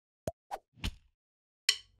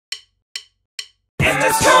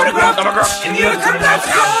going to Grumps. I'm a Grumps. And you're coming out to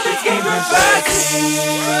all this GameGrumps.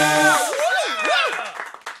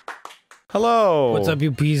 Hello. What's up,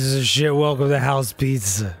 you pieces of shit? Welcome to House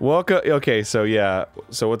Pizza. Welcome. Okay, so yeah.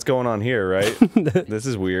 So what's going on here, right? This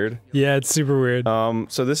is weird. Yeah, it's super weird.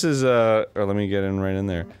 So this is or let me get in right in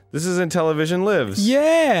there. This is Intellivision Lives.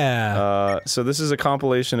 Yeah. So this is a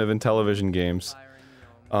compilation of Intellivision games.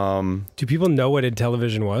 Do people know what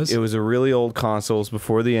Intellivision was? It was a really old console. It was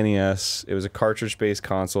before the NES. It was a cartridge-based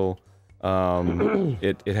console.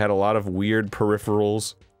 It had a lot of weird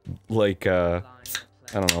peripherals, like I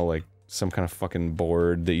don't know, like some kind of fucking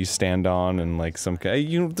board that you stand on, and like some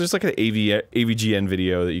kind. There's like an AVGN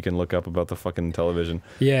video that you can look up about the fucking television.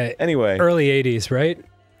 Yeah. Anyway, early '80s, right?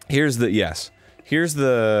 Here's the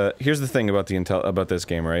thing about about this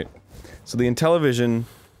game, right? So the Intellivision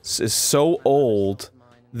is so old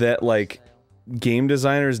that like game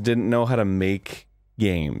designers didn't know how to make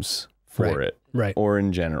games for it, right? Or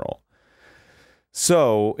in general.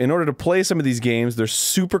 So, in order to play some of these games, they're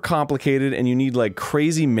super complicated and you need like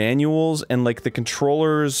crazy manuals, and like the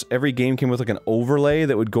controllers, every game came with like an overlay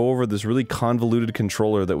that would go over this really convoluted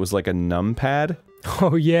controller that was like a numpad.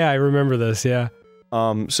 Oh yeah, I remember this, yeah.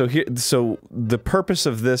 So the purpose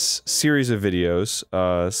of this series of videos,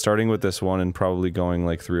 starting with this one and probably going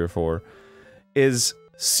like 3 or 4, is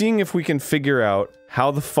seeing if we can figure out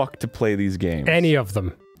how the fuck to play these games. Any of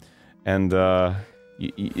them. And,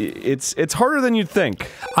 it's harder than you'd think.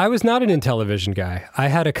 I was not an Intellivision guy. I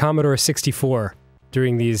had a Commodore 64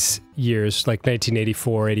 during these years, like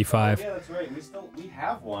 1984, 85. Oh, yeah, that's right. We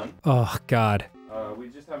have one. Oh, God. We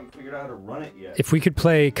just haven't figured out how to run it yet. If we could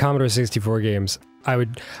play Commodore 64 games, I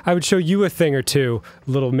would show you a thing or two,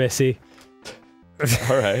 little missy.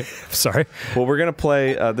 Alright. Sorry. Well, we're gonna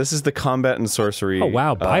play, this is the Combat and Sorcery. Oh,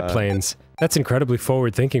 wow, biplanes. That's incredibly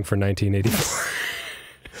forward-thinking for 1984.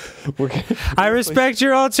 I respect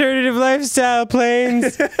your alternative lifestyle,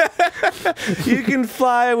 planes. You can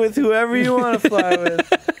fly with whoever you want to fly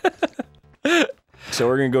with. So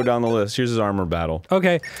we're gonna go down the list. Here's his armor battle.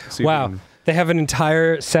 Okay. Wow. They have an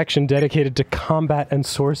entire section dedicated to combat and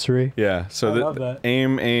sorcery. Yeah. So I love that.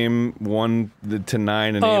 aim 1 to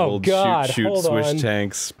 9 enabled. Oh, God. Shoot, Hold switch on.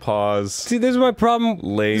 tanks, pause. See, this is my problem.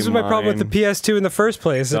 Lay this is my problem with the PS2 in the first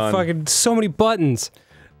place. It's fucking so many buttons.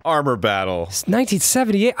 Armor battle. It's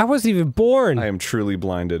 1978. I wasn't even born. I am truly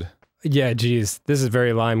blinded. Yeah, geez. This is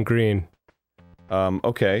very lime green.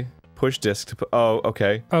 Okay. Push disc to oh,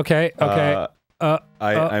 okay. Okay, okay.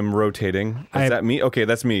 I'm rotating. Is that me? Okay,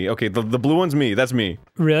 that's me. Okay, the blue one's me. That's me.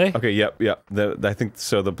 Really? Okay, yep. I think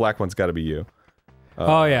so. The black one's got to be you.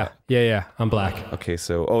 Oh yeah, yeah. I'm black. Okay,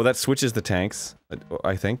 so that switches the tanks.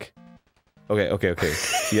 I think. Okay.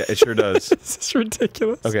 Yeah, it sure does. This is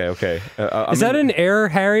ridiculous. Okay. Is that an air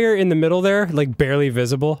harrier in the middle there, like barely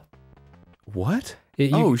visible? What?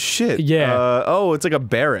 Oh shit. Yeah. Oh, it's like a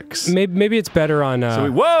barracks. Maybe it's better on.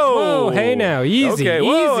 So whoa! Hey now, easy. Okay.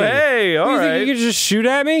 Whoa! Easy. Hey. All right. You can just shoot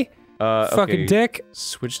at me? Fucking dick.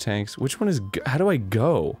 Switch tanks. Which one is? How do I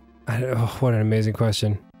go? Oh, what an amazing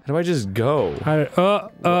question. How do I just go?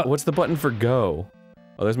 What's the button for go?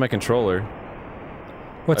 Oh, there's my controller.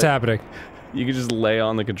 What's happening? You can just lay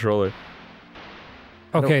on the controller.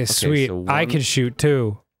 Okay, sweet. So I can shoot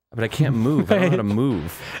too. But I can't move. I don't know how to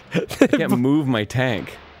move. I can't move my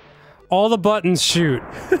tank. All the buttons shoot.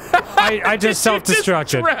 I just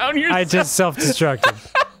self-destructed. I just self-destructed.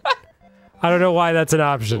 I don't know why that's an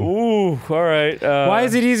option. Ooh, alright. Why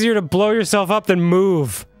is it easier to blow yourself up than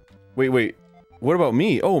move? Wait. What about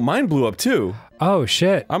me? Oh, mine blew up too. Oh,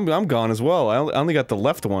 shit. I'm gone as well. I only got the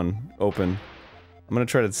left one open. I'm gonna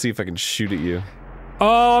try to see if I can shoot at you.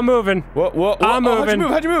 Oh, I'm moving. What? I'm moving.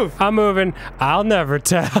 How'd you move? I'm moving. I'll never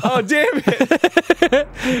tell. Oh, damn it.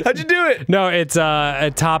 How'd you do it? No, it's a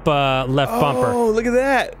top left bumper. Oh, look at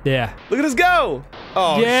that. Yeah. Look at us go.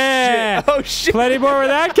 Oh, yeah. shit. Oh, shit. Plenty more where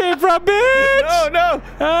that came from, bitch. No.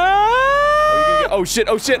 Oh, shit.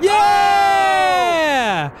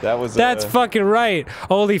 Yeah. Oh! That's fucking right.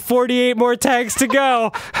 Only 48 more tags to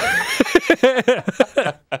go.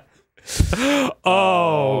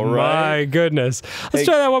 Oh my goodness. Let's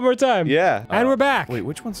try that one more time. Yeah. And we're back. Wait,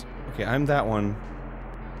 which one's... Okay, I'm that one.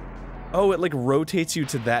 Oh, it like rotates you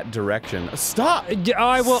to that direction. Stop!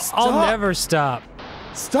 I'll never stop.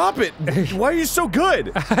 Stop it! Why are you so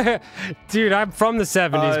good? Dude, I'm from the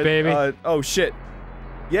 70s, baby. Oh shit.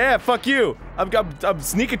 Yeah, fuck you. I'm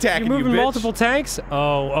sneak attacking you, bitch. You moving multiple tanks?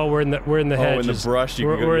 Oh, we're in the hedges. Oh, in the brush.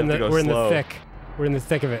 We're in the thick. We're in the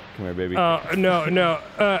thick of it. Come here, baby. No.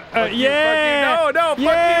 Fuck Yeah! You, no,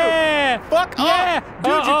 Yeah! fuck you! Fuck off!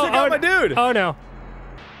 Dude, you took out my dude! Oh, no.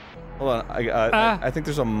 Hold on, I think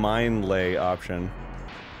there's a mine lay option.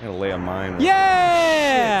 I'm gonna lay a mine.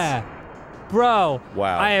 Yeah! Bro.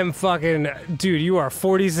 Wow. I am fucking... Dude, you are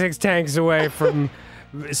 46 tanks away from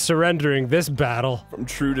surrendering this battle. From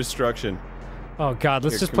true destruction. Oh god,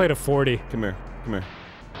 let's Here, just come play here. to 40. Come here. Come here.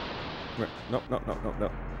 Come here. No, no, no, no,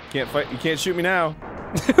 no. Can't fight. You can't shoot me now.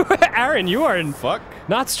 Arin, you are Fuck.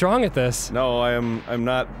 not strong at this. No, I'm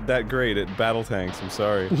not that great at battle tanks. I'm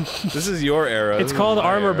sorry. This is your era. It's This called is my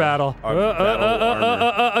armor era. battle. Armor.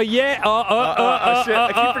 Yeah. Shit!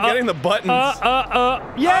 I keep forgetting the buttons.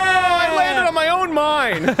 Yeah! I landed on my own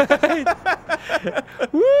mine.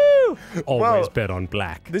 Woo! Always Well, bet on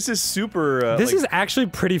black. This is super. This like, is actually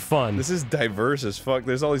pretty fun. This is diverse as fuck.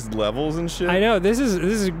 There's all these levels and shit. I know, this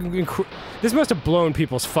must have blown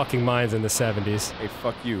people's fucking minds in the 70s. Hey,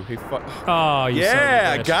 fuck you. Hey, fuck. Oh, you son of a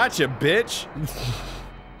Yeah, bitch. gotcha, bitch.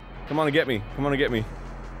 Come on and get me. Come on and get me.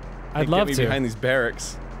 I'd Hey, love get me to. behind these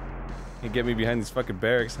barracks. Hey, get me behind these fucking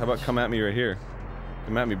barracks. How about come at me right here?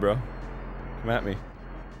 Come at me, bro. Come at me.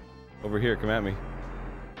 Over here, come at me.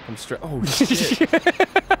 Come straight. Oh, shit.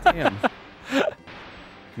 Damn.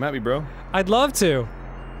 Come at me, bro. I'd love to.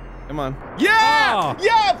 Come on. Yeah! Oh.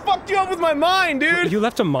 Yeah! I fucked you up with my mine, dude! You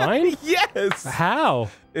left a mine? Yes! How?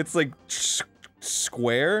 It's like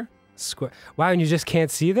square? Square. Wow, and you just can't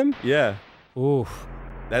see them? Yeah. Oof.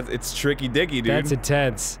 It's tricky dicky, dude. That's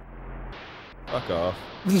intense. Fuck off.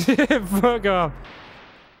 Fuck off.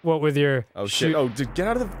 What with your Oh shit. Oh, dude, get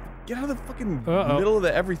out of the fucking Uh-oh. middle of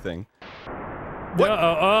everything. What?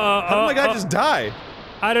 How How did my guy just die?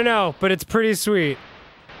 I don't know, but it's pretty sweet.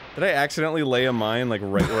 Did I accidentally lay a mine like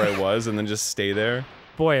right where I was and then just stay there?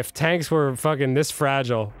 Boy, if tanks were fucking this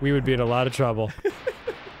fragile, we would be in a lot of trouble.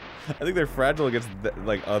 I think they're fragile against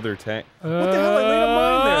like other tank. What the hell? I laid a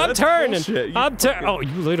mine there. I'm That's turning. bullshit. You I'm turning. Oh,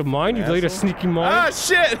 you laid a mine? You laid a asshole. sneaky mine? Ah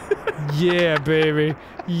shit! Yeah, baby.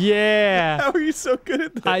 Yeah. How are you so good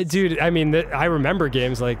at this? Dude, I mean, I remember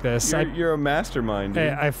games like this. You're a mastermind, dude.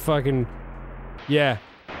 I fucking... Yeah.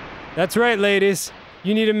 That's right, ladies.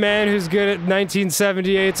 You need a man who's good at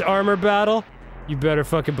 1978's armor battle? You better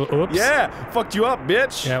fucking... Oops. Yeah! Fucked you up,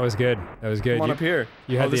 bitch! That was good. That was good. Come on You- up here.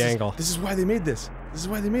 You had the this angle. This is why they made this. This is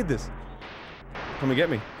why they made this. Come and get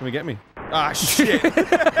me. Come and get me. Ah, shit!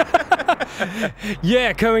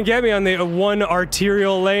 Yeah, come and get me on the one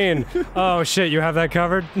arterial lane. Oh shit, you have that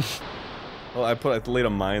covered? Well, I laid a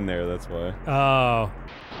mine there, that's why. Oh.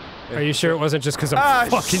 Are you sure it wasn't just because I'm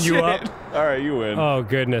fucking shit. you up? Alright, you win. Oh,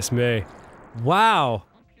 goodness me. Wow.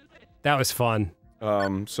 That was fun.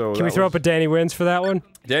 So Can we throw up a Danny wins for that one?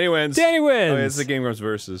 Danny wins! Danny wins! Oh, yeah, it's the GameGrumps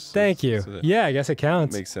versus. Thank you. So Yeah, I guess it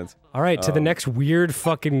counts. makes sense. Alright, to the next weird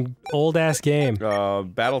fucking old-ass game.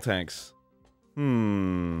 Battle tanks.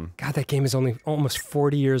 God, that game is only almost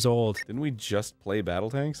 40 years old. Didn't we just play battle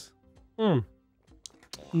tanks?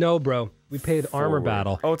 No, bro. We played Armor Forward.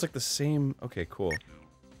 Battle. Oh, it's like the same. Okay, cool.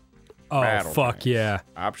 Oh, Battle fuck tanks. yeah.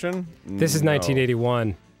 Option? This is No.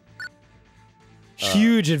 1981.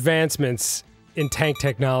 Huge advancements in tank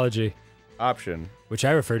technology, Option. which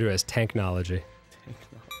I refer to as tanknology.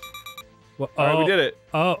 Well, Alright, we did it.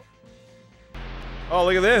 Oh. Oh,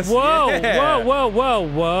 look at this. Whoa, Yeah. whoa, whoa, whoa,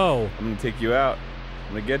 whoa. I'm gonna take you out.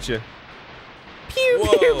 I'm gonna get you. Pew,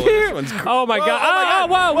 Whoa, pew, this pew. one's Oh my Whoa, god. oh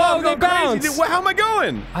my Whoa, whoa, I'm they going crazy, bounce. dude. How am I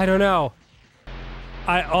going? I don't know.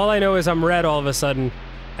 All I know is I'm red all of a sudden,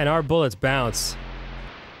 and our bullets bounce.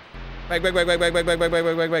 Bang, bang, bang, bang, bang, bang, bang, bang,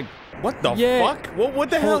 bang, bang, bang. What the Yeah. fuck? What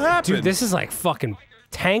the hell happened? Dude, this is like fucking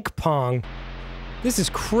tank pong. This is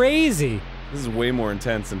crazy. This is way more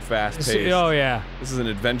intense and fast-paced. Oh yeah. This is an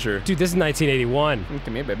adventure. Dude, this is 1981.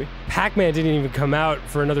 Come here, baby. Pac-Man didn't even come out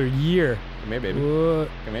for another year. Come here, baby. Uh,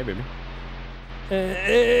 Come here, baby. no,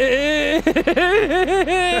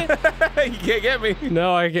 You can't get me.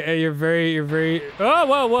 you're very. Oh,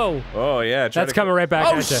 whoa, whoa. Oh yeah. That's coming right back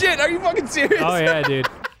Oh at ya. shit! Are you fucking serious? Oh yeah, dude.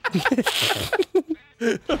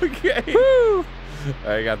 Okay. Woo.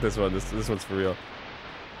 I got this one. This one's for real.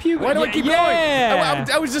 Pew. Why do I keep yeah. going?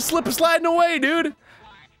 I was just sliding away, dude.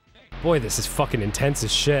 Boy, this is fucking intense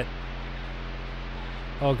as shit.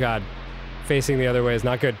 Oh god. Facing the other way is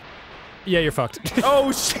not good. Yeah, you're fucked.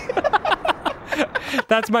 Oh shit!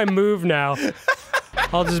 That's my move now.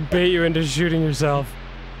 I'll just bait you into shooting yourself.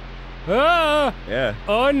 Ah! Yeah.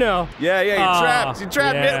 Oh no. Yeah, you're trapped. You're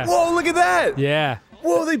trapped, yeah. man. Whoa, look at that. Yeah.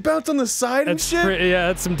 Whoa, they bounce on the side and That's shit. yeah,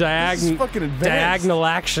 that's some This is fucking advanced. diagonal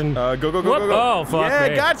action. Go, go, go, Whoop. go, go. Oh, fuck Yeah,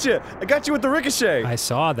 me. I got you. I got you with the ricochet. I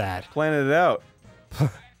saw that. Planted it out.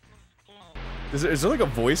 Is there like a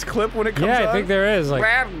voice clip when it comes out? Yeah, I think there is. Like,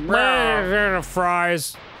 Brr,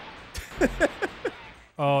 fries.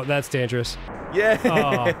 Oh, that's dangerous. Yeah.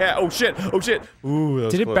 Oh shit. Oh shit. Ooh, that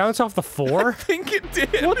was Did it close. bounce off the floor? I think it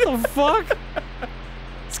did. What the fuck?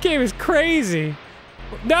 This game is crazy.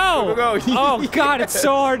 No! Go, go, go. Oh god, it's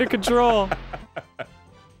so hard to control.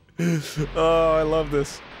 Oh, I love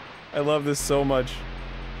this. I love this so much.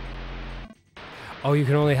 Oh, you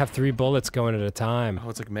can only have 3 bullets going at a time. Oh,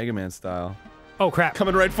 it's like Mega Man style. Oh crap.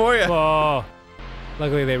 Coming right for you. Oh.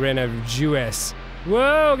 Luckily they ran out of juice.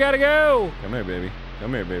 Whoa, gotta go! Come here, baby.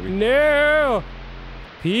 Come here, baby. No!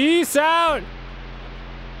 Peace out!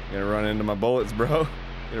 You're gonna run into my bullets, bro.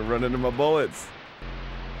 You're gonna run into my bullets.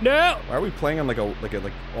 No! Why are we playing on like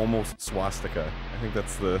a almost swastika? I think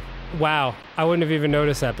that's the... Wow, I wouldn't have even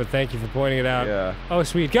noticed that, but thank you for pointing it out. Yeah. Oh,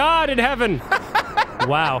 sweet God in heaven!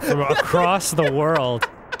 Wow, from across the world.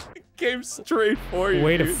 Came straight for you,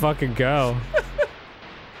 Way to dude. fucking go.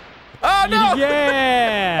 Oh, no!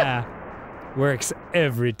 Yeah! Works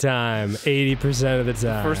every time, 80% of the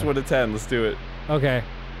time. First one to 10, let's do it. Okay.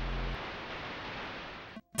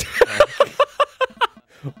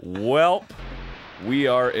 Welp, we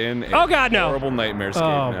are in a Oh god, no! horrible nightmare scape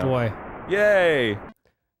Oh now. boy. Yay!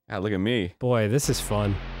 Ah, look at me. Boy, this is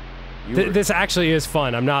fun. You were This actually is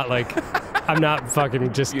fun. I'm not like, I'm not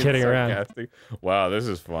fucking just being kidding around. sarcastic. Wow, this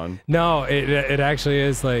is fun. No, it actually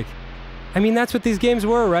is like, I mean, that's what these games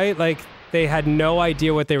were, right? Like, they had no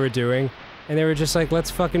idea what they were doing, and they were just like,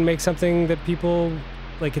 let's fucking make something that people,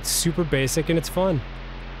 like, it's super basic and it's fun.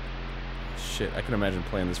 Shit, I can imagine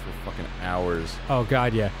playing this for fucking hours. Oh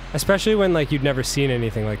god, yeah. Especially when, like, you'd never seen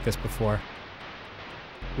anything like this before.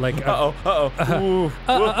 Like,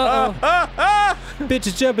 bitch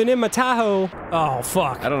is jumping in my Tahoe. Oh,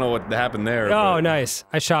 fuck. I don't know what happened there. Oh, but nice.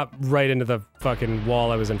 I shot right into the fucking wall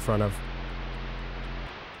I was in front of.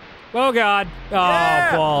 Oh, God. Oh,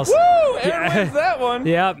 yeah! balls. Woo! Arin wins that one.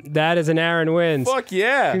 Yep, that is an Arin wins. Fuck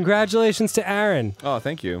yeah. Congratulations to Arin. Oh,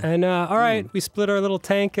 thank you. And, all right, we split our little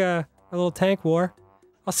tank war.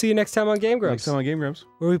 I'll see you next time on GameGrumps. Next time on GameGrumps.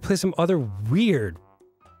 Where we play some other weird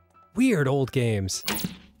old games.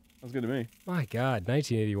 Sounds good to me. My God,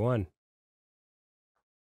 1981.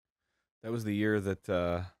 That was the year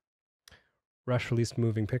that, Rush released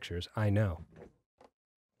Moving Pictures. I know.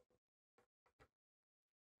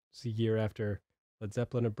 It's the year after Led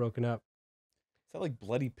Zeppelin had broken up. Is that like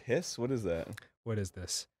bloody piss? What is that? What is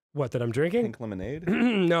this? What, that I'm drinking? Pink lemonade?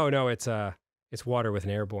 No, it's water with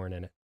an airborne in it.